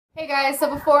Hey guys,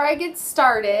 so before I get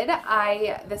started,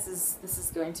 this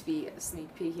is going to be a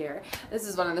sneak peek here. This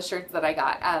is one of the shirts that I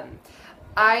got.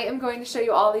 I am going to show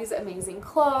you all these amazing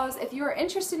clothes. If you are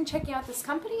interested in checking out this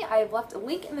company, I have left a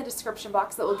link in the description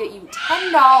box that will get you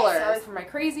 $10. Sorry for my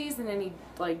crazies and any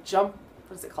like jump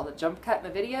cut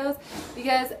in the videos,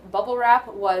 because bubble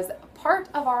wrap was part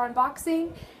of our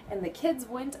unboxing and the kids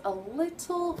went a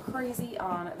little crazy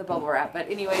on the bubble wrap. But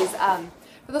anyways,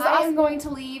 for those, I am going to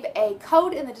leave a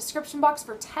code in the description box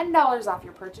for $10 off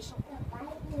your purchase.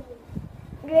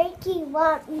 Ricky,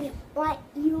 want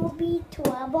you be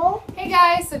trouble? Hey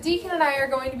guys, so Deacon and I are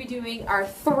going to be doing our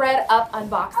ThredUp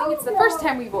unboxing. It's the first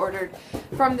time we've ordered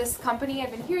from this company.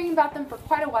 I've been hearing about them for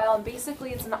quite a while, and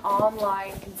basically it's an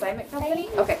online consignment company.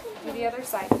 Okay, to the other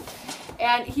side.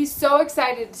 And he's so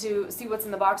excited to see what's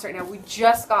in the box right now. We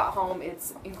just got home.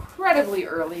 It's incredibly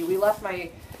early. We left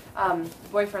my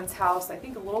boyfriend's house, I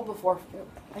think a little before,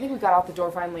 I think we got out the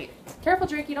door finally. Careful,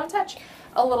 Drakey, don't touch.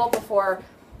 A little before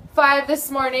 5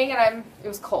 this morning, and it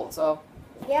was cold, so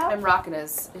yeah. I'm rocking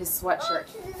his sweatshirt.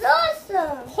 Oh, this is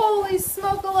awesome. Holy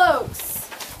smokelokes.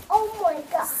 Oh my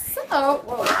god. So,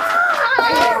 whoa.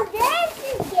 Oh, this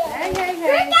is good.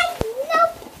 Hey. No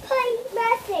play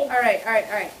messing. All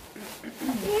right.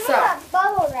 So,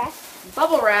 bubble wrap.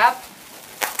 Bubble wrap.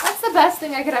 That's the best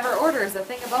thing I could ever order, is a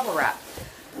thing of bubble wrap.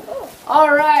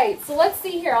 All right, so let's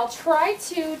see here. I'll try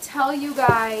to tell you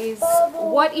guys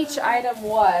what each item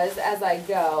was as I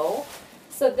go.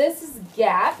 So this is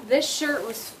Gap. This shirt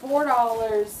was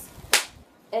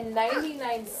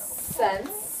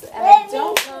 $4.99, and I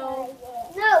don't know.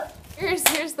 No.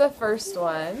 Here's the first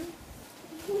one,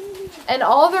 and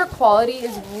all of their quality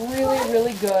is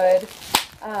really good.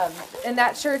 And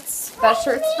that shirt's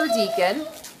for Deacon.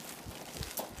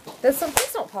 This one,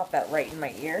 please don't pop that right in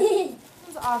my ear.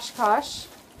 Oshkosh.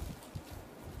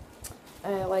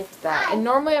 I liked that. And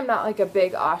normally I'm not like a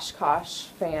big Oshkosh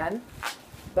fan,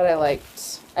 but I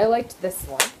liked this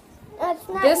one.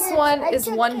 This one is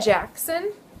One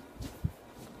Jackson.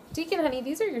 Deacon, honey,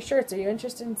 these are your shirts. Are you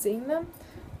interested in seeing them?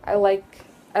 I like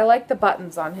the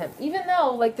buttons on him. Even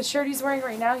though like the shirt he's wearing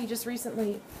right now, he just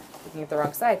recently, looking at the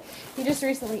wrong side, he just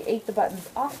recently ate the buttons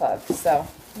off of. So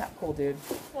not cool, dude.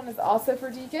 This one is also for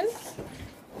Deacon.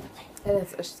 And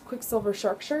it's a Quicksilver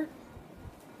shark shirt.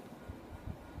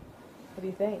 What do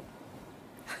you think?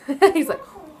 He's like,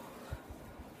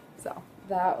 so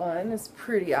that one is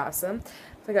pretty awesome.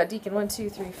 So I got Deacon 1, 2,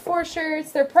 3, 4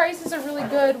 shirts. Their prices are really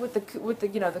good with the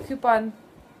the coupon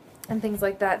and things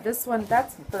like that. This one,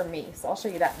 that's for me, so I'll show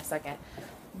you that in a second.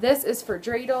 This is for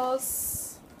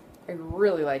Dreidels. I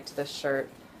really liked this shirt.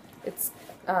 It's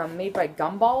made by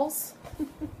Gumballs.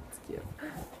 It's cute.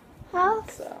 How?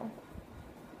 So.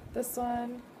 This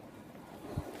one.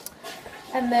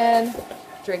 And then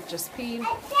Drake just peed.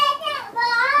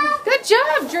 Good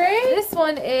job, Drake! This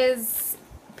one is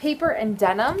paper and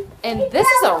denim. And this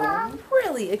is a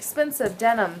really expensive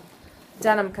denim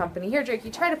company. Here, Drake,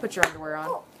 you try to put your underwear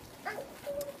on.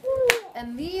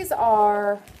 And these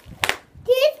are...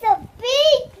 These are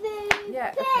big.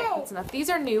 Yeah, okay, that's enough. These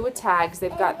are new with tags.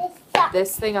 They've got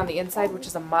this thing on the inside, which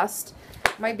is a must.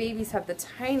 My babies have the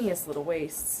tiniest little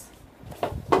waists.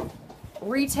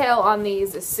 Retail on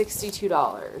these is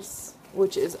 $62,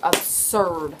 which is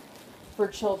absurd for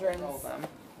children.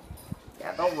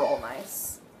 Yeah, they'll roll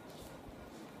nice.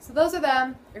 So those are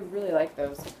them. I really like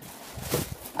those.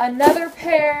 Another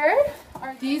pair.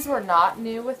 These were not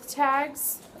new with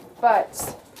tags,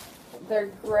 but they're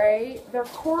gray. They're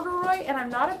corduroy, and I'm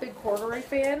not a big corduroy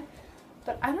fan,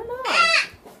 but I don't know.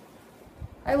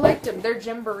 I liked them. They're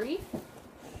Gymboree.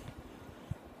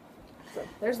 So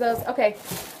there's those. Okay,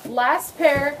 last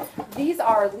pair. These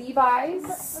are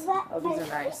Levi's. Oh, these are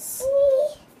nice.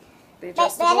 They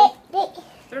adjustable?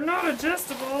 They're not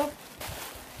adjustable.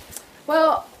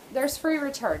 Well, there's free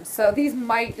returns, so these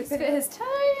might fit his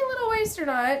tiny little waist or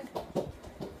not.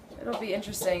 It'll be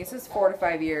interesting. It says 4 to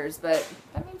 5 years, but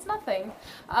that means nothing.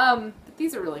 But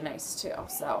these are really nice too.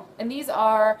 So, and these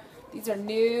are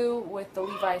new with the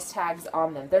Levi's tags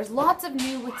on them. There's lots of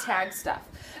new with tag stuff.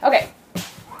 Okay.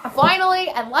 Finally,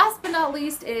 and last but not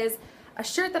least, is a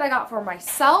shirt that I got for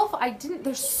myself.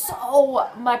 There's so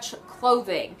much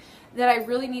clothing that I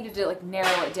really needed to like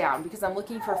narrow it down, because I'm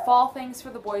looking for fall things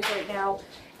for the boys right now,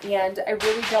 and I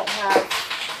really don't have,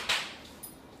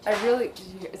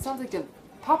 it sounds like the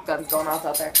pop gun's going off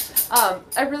out there.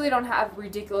 I really don't have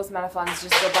ridiculous amount of funds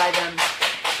just to buy them.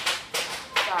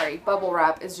 Sorry, bubble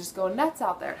wrap is just going nuts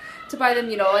out there to buy them,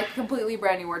 like a completely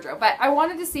brand new wardrobe. But I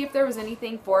wanted to see if there was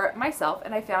anything for myself,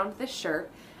 and I found this shirt,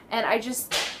 and I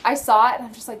saw it, and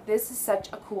I'm just like, this is such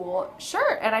a cool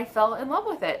shirt, and I fell in love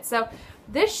with it. So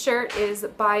This shirt is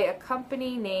by a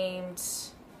company named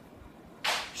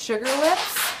Sugar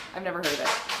Lips. I've never heard of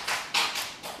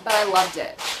it, but I loved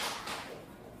it.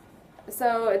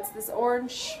 So it's this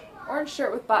orange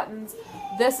shirt with buttons.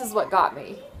 This is what got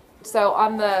me. So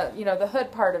on the, you know, the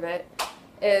hood part of it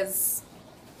is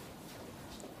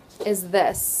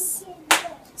this.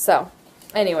 So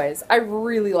anyways, I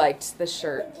really liked this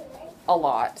shirt a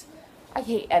lot. I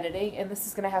hate editing, and this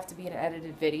is going to have to be an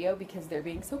edited video because they're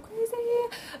being so crazy.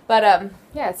 But,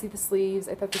 yeah, see the sleeves.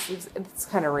 I thought the sleeves, it's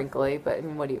kind of wrinkly, but, I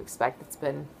mean, what do you expect? It's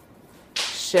been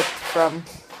shipped from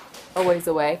a ways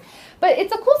away. But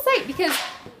it's a cool site because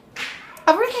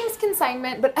everything's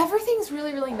consignment, but everything's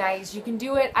really, really nice. You can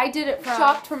do it. I did it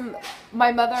shopped from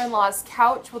my mother-in-law's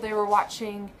couch while they were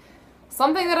watching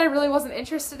something that I really wasn't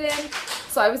interested in.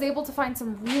 So I was able to find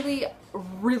some really,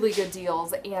 really good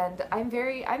deals, and I'm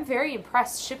very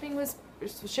impressed. Shipping was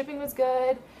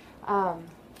good.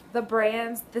 The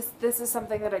brands, this is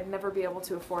something that I'd never be able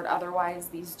to afford otherwise.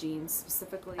 These jeans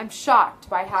specifically, I'm shocked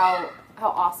by how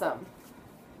awesome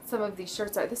some of these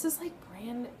shirts are. This is like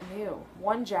brand new.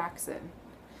 One Jackson.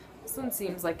 This one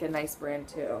seems like a nice brand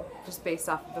too, just based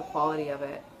off of the quality of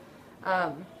it.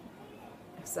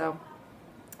 So.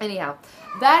 Anyhow,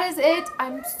 that is it.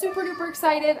 I'm super duper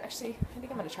excited. Actually, I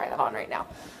think I'm going to try that on right now.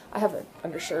 I have an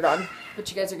undershirt on, but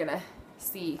you guys are going to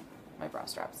see my bra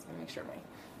straps. Let me make sure my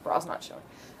bra's not showing.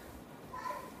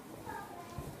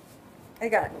 I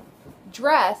got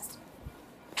dressed.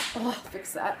 Oh,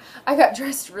 fix that. I got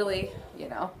dressed really, you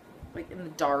know, like in the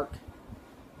dark.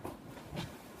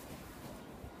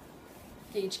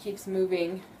 Gage keeps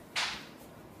moving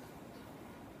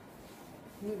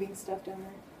stuff down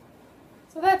there.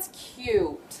 So that's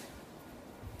cute.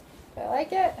 I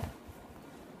like it.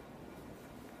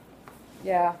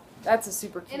 Yeah, that's a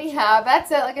super cute. Anyhow,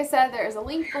 that's it. Like I said, there is a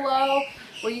link below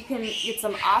where you can get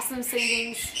some awesome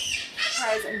savings.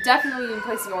 I'm definitely going to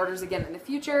be placing orders again in the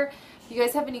future. If you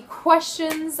guys have any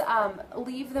questions,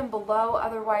 leave them below.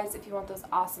 Otherwise, if you want those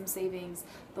awesome savings,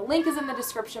 the link is in the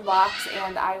description box,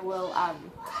 and I will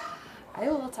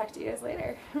talk to you guys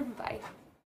later. Bye.